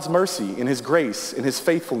by God's mercy and his grace and his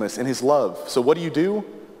faithfulness and his love. So what do?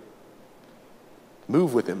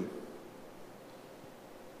 Move with him.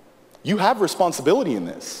 You have responsibility in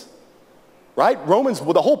this, right?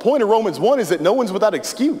 The whole point of Romans 1 is that no one's without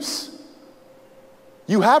excuse.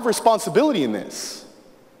 You have responsibility in this.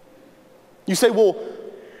 You say, well,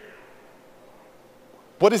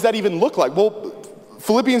 what does that even look like? Well,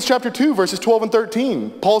 Philippians chapter 2, verses 12 and 13.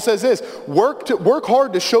 Paul says this, work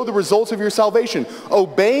hard to show the results of your salvation,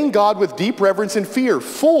 obeying God with deep reverence and fear,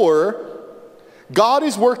 for God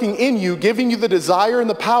is working in you, giving you the desire and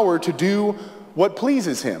the power to do what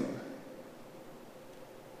pleases him.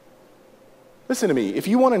 Listen to me. If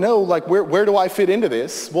you want to know, like, where do I fit into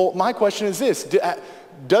this? Well, my question is this.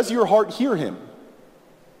 Does your heart hear him?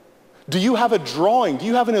 Do you have a drawing? Do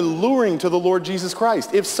you have an alluring to the Lord Jesus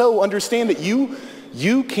Christ? If so, understand that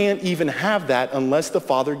you can't even have that unless the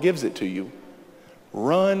Father gives it to you.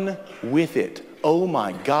 Run with it. Oh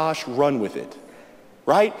my gosh, run with it.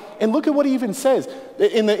 Right? And look at what he even says.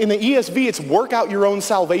 In the ESV, it's work out your own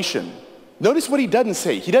salvation. Notice what he doesn't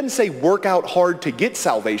say. He doesn't say work out hard to get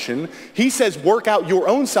salvation. He says work out your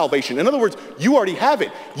own salvation. In other words, you already have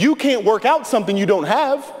it. You can't work out something you don't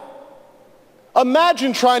have.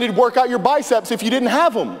 Imagine trying to work out your biceps if you didn't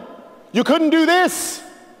have them. You couldn't do this.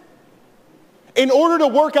 In order to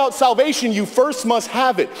work out salvation, you first must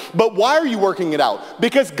have it. But why are you working it out?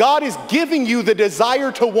 Because God is giving you the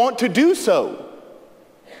desire to want to do so.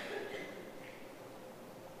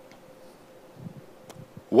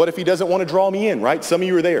 What if he doesn't want to draw me in, right? Some of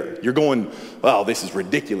you are there. You're going, oh, this is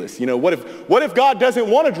ridiculous. You know, what if God doesn't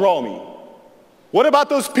want to draw me? What about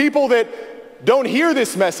those people that don't hear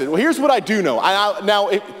this message? Well, here's what I do know. Now,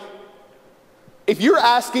 if you're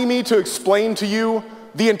asking me to explain to you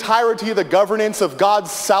the entirety of the governance of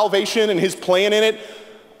God's salvation and his plan in it,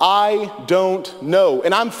 I don't know.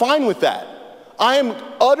 And I'm fine with that. I am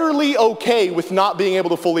utterly okay with not being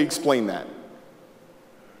able to fully explain that.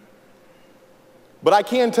 But I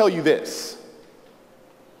can tell you this.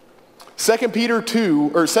 2 Peter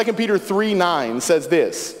 3:9 says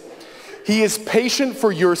this. He is patient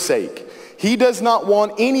for your sake. He does not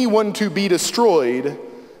want anyone to be destroyed,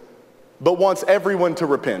 but wants everyone to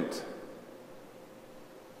repent.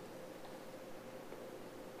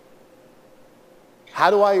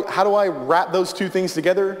 How do I wrap those two things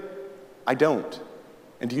together? I don't.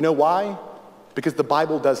 And do you know why? Because the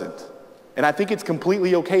Bible doesn't. And I think it's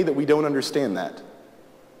completely okay that we don't understand that.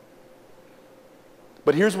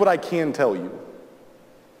 But here's what I can tell you.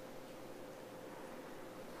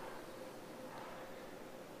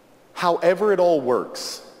 However it all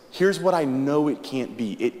works, here's what I know it can't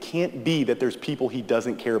be. It can't be that there's people he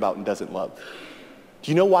doesn't care about and doesn't love. Do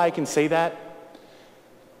you know why I can say that?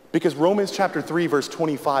 Because Romans chapter 3 verse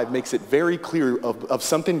 25 makes it very clear of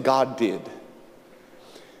something God did.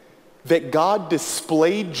 That God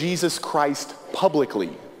displayed Jesus Christ publicly.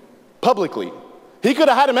 Publicly. He could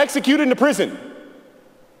have had him executed into prison.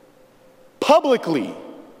 Publicly.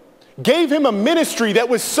 Gave him a ministry that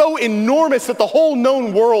was so enormous that the whole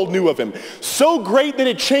known world knew of him. So great that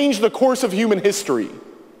it changed the course of human history.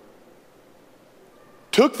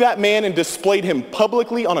 Took that man and displayed him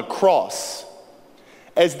publicly on a cross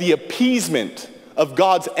as the appeasement of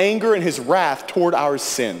God's anger and his wrath toward our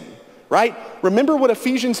sin. Right? Remember what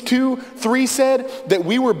Ephesians 2:3 said? That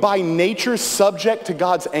we were by nature subject to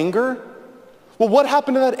God's anger? Well, what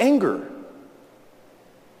happened to that anger?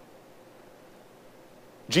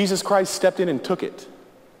 Jesus Christ stepped in and took it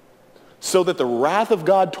so that the wrath of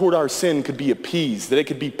God toward our sin could be appeased, that it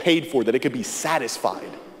could be paid for, that it could be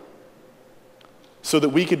satisfied, so that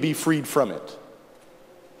we could be freed from it.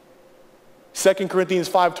 2 Corinthians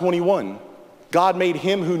 5:21, God made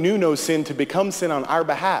him who knew no sin to become sin on our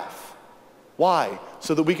behalf. Why?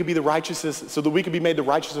 So that we could be made the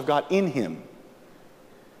righteousness of God in him.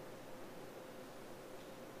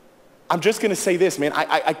 I'm just going to say this, man.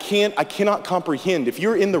 I cannot comprehend. If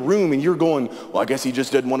you're in the room and you're going, well, I guess he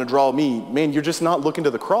just didn't want to draw me. Man, you're just not looking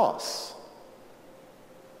to the cross.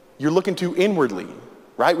 You're looking to inwardly,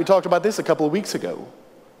 right? We talked about this a couple of weeks ago.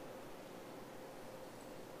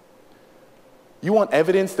 You want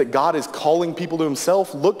evidence that God is calling people to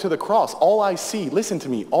himself? Look to the cross. All I see, listen to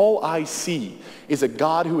me, all I see is a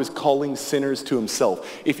God who is calling sinners to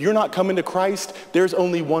himself. If you're not coming to Christ, there's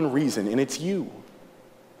only one reason, and it's you.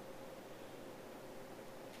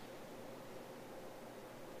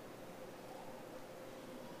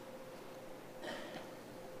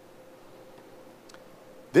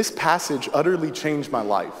 This passage utterly changed my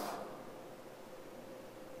life.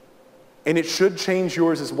 And it should change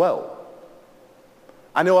yours as well.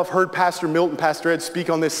 I know I've heard Pastor Milton, Pastor Ed speak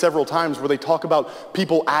on this several times where they talk about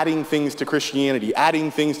people adding things to Christianity, adding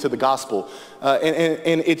things to the gospel.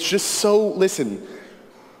 And it's just so, listen,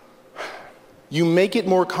 you make it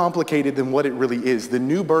more complicated than what it really is. The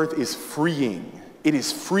new birth is freeing. It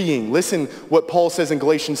is freeing. Listen what Paul says in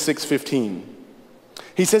Galatians 6:15.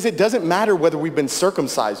 He says it doesn't matter whether we've been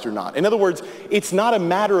circumcised or not. In other words, it's not a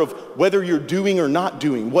matter of whether you're doing or not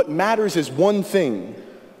doing. What matters is one thing.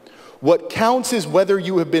 What counts is whether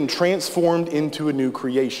you have been transformed into a new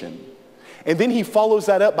creation. And then he follows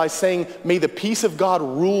that up by saying, may the peace of God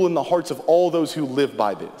rule in the hearts of all those who live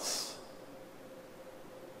by this.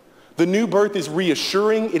 The new birth is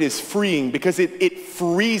reassuring, it is freeing, because it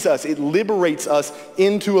frees us, it liberates us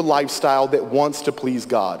into a lifestyle that wants to please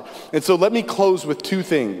God. And so let me close with two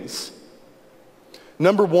things.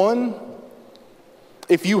 Number one,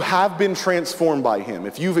 If you have been transformed by him,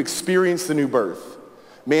 if you've experienced the new birth,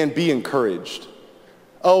 man, be encouraged.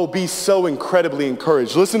 Oh, be so incredibly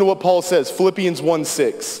encouraged. Listen to what Paul says, Philippians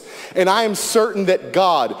 1:6. And I am certain that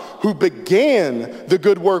God, who began the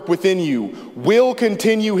good work within you, will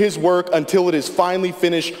continue his work until it is finally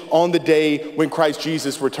finished on the day when Christ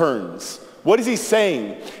Jesus returns. What is he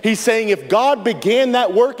saying? He's saying if God began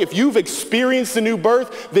that work, if you've experienced the new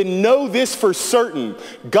birth, then know this for certain.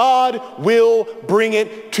 God will bring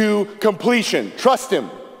it to completion. Trust him.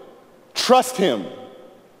 Trust him.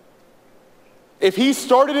 If he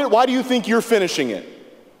started it, why do you think you're finishing it?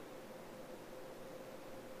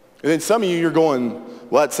 And then some of you, you're going,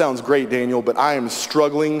 well, that sounds great, Daniel, but I am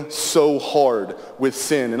struggling so hard with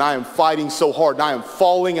sin, and I am fighting so hard, and I am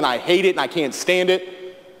falling, and I hate it, and I can't stand it.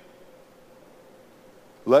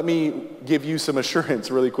 Let me give you some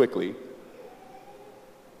assurance really quickly.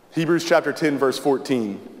 Hebrews chapter 10, verse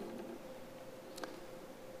 14.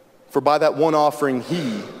 For by that one offering,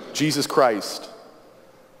 he, Jesus Christ,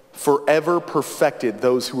 forever perfected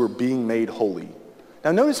those who are being made holy.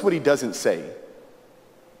 Now notice what he doesn't say.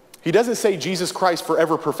 He doesn't say Jesus Christ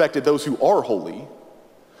forever perfected those who are holy,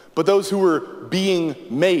 but those who are being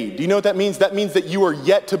made. Do you know what that means? That means that you are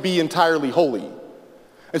yet to be entirely holy.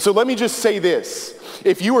 And so let me just say this.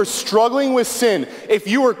 If you are struggling with sin, if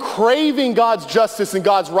you are craving God's justice and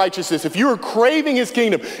God's righteousness, if you are craving his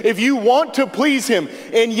kingdom, if you want to please him,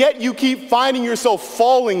 and yet you keep finding yourself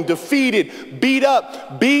falling, defeated, beat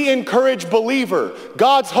up, be encouraged, believer.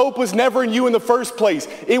 God's hope was never in you in the first place.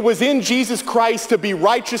 It was in Jesus Christ to be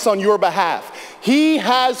righteous on your behalf. He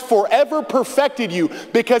has forever perfected you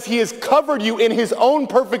because he has covered you in his own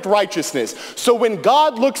perfect righteousness. So when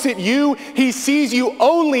God looks at you, he sees you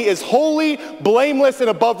only as holy, blameless, and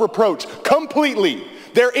above reproach, completely.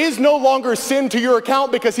 There is no longer sin to your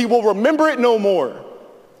account because he will remember it no more.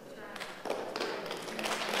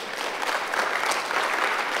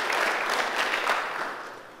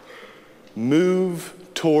 Move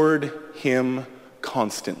toward him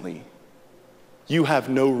constantly. You have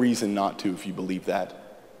no reason not to if you believe that.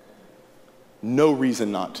 No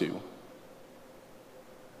reason not to.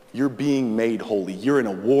 You're being made holy. You're in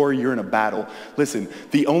a war, you're in a battle. Listen,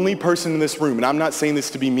 the only person in this room, and I'm not saying this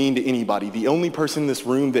to be mean to anybody, the only person in this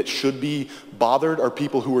room that should be bothered are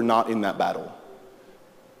people who are not in that battle.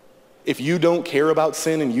 If you don't care about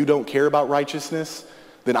sin and you don't care about righteousness,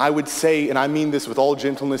 then I would say, and I mean this with all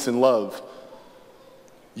gentleness and love,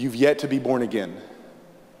 you've yet to be born again.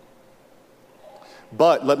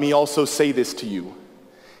 But let me also say this to you.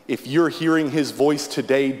 If you're hearing his voice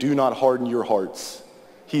today, do not harden your hearts.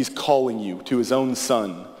 He's calling you to his own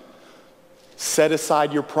son. Set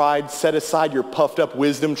aside your pride, set aside your puffed up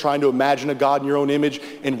wisdom, trying to imagine a God in your own image,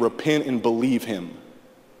 and repent and believe him.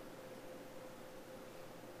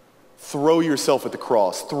 Throw yourself at the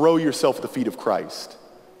cross. Throw yourself at the feet of Christ,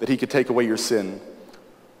 that he could take away your sin.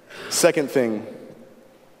 Second thing,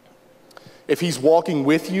 if he's walking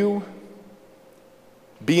with you,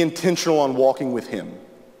 be intentional on walking with him.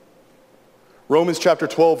 Romans chapter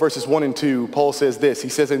 12, verses 1 and 2, Paul says this. He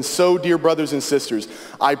says, and so, dear brothers and sisters,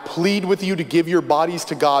 I plead with you to give your bodies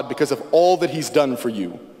to God because of all that he's done for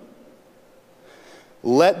you.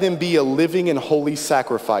 Let them be a living and holy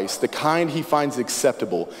sacrifice, the kind he finds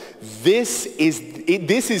acceptable. This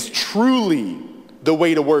is truly the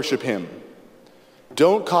way to worship him.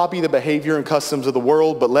 Don't copy the behavior and customs of the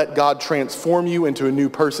world, but let God transform you into a new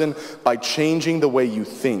person by changing the way you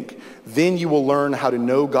think. Then you will learn how to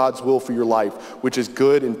know God's will for your life, which is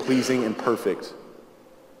good and pleasing and perfect.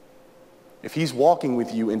 If he's walking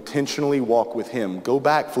with you, intentionally walk with him. Go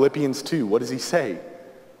back, Philippians 2. What does he say?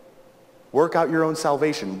 Work out your own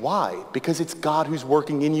salvation. Why? Because it's God who's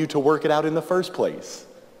working in you to work it out in the first place.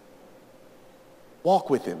 Walk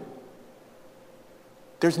with him.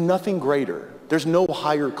 There's nothing greater. There's no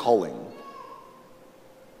higher calling.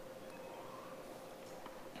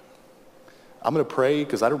 I'm going to pray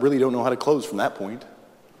because I really don't know how to close from that point.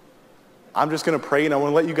 I'm just going to pray, and I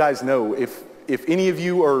want to let you guys know if any of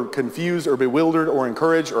you are confused or bewildered or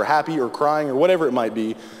encouraged or happy or crying or whatever it might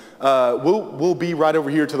be, we'll be right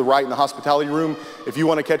over here to the right in the hospitality room if you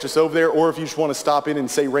want to catch us over there, or if you just want to stop in and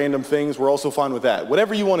say random things, we're also fine with that.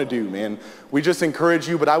 Whatever you want to do, man. We just encourage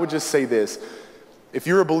you, but I would just say this. If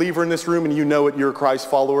you're a believer in this room and you know it, you're a Christ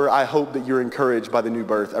follower, I hope that you're encouraged by the new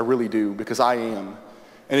birth. I really do, because I am.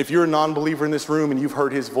 And if you're a non-believer in this room and you've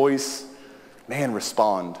heard his voice, man,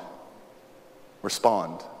 respond.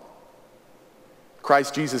 Respond.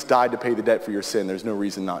 Christ Jesus died to pay the debt for your sin. There's no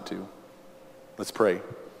reason not to. Let's pray.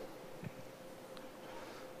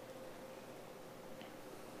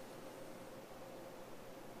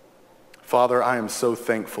 Father, I am so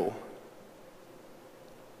thankful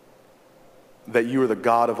that you are the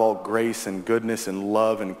God of all grace and goodness and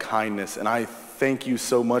love and kindness. And I thank you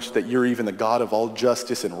so much that you're even the God of all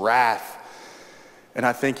justice and wrath. And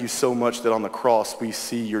I thank you so much that on the cross we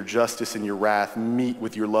see your justice and your wrath meet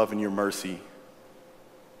with your love and your mercy.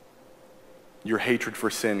 Your hatred for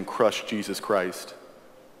sin crushed Jesus Christ.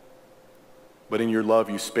 But in your love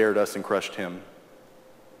you spared us and crushed him.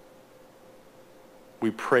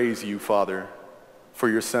 We praise you, Father, for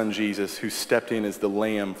your son Jesus, who stepped in as the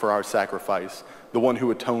lamb for our sacrifice, the one who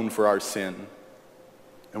atoned for our sin.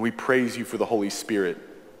 And we praise you for the Holy Spirit,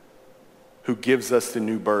 who gives us the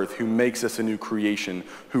new birth, who makes us a new creation,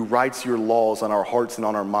 who writes your laws on our hearts and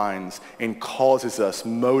on our minds, and causes us,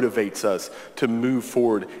 motivates us to move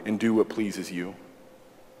forward and do what pleases you.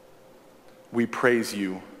 We praise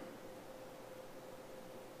you.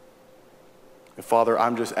 And Father,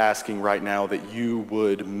 I'm just asking right now that you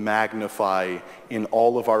would magnify in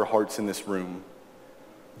all of our hearts in this room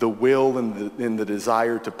the will and the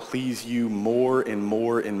desire to please you more and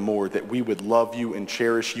more and more, that we would love you and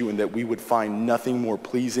cherish you, and that we would find nothing more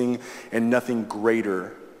pleasing and nothing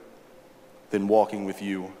greater than walking with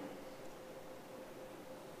you.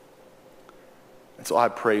 And so I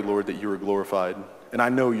pray, Lord, that you are glorified, and I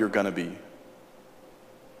know you're going to be.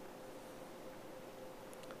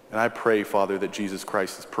 And I pray, Father, that Jesus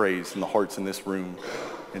Christ is praised in the hearts in this room.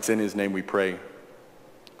 It's in his name we pray.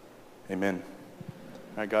 Amen.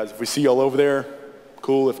 All right, guys, if we see y'all over there,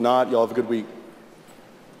 cool. If not, y'all have a good week.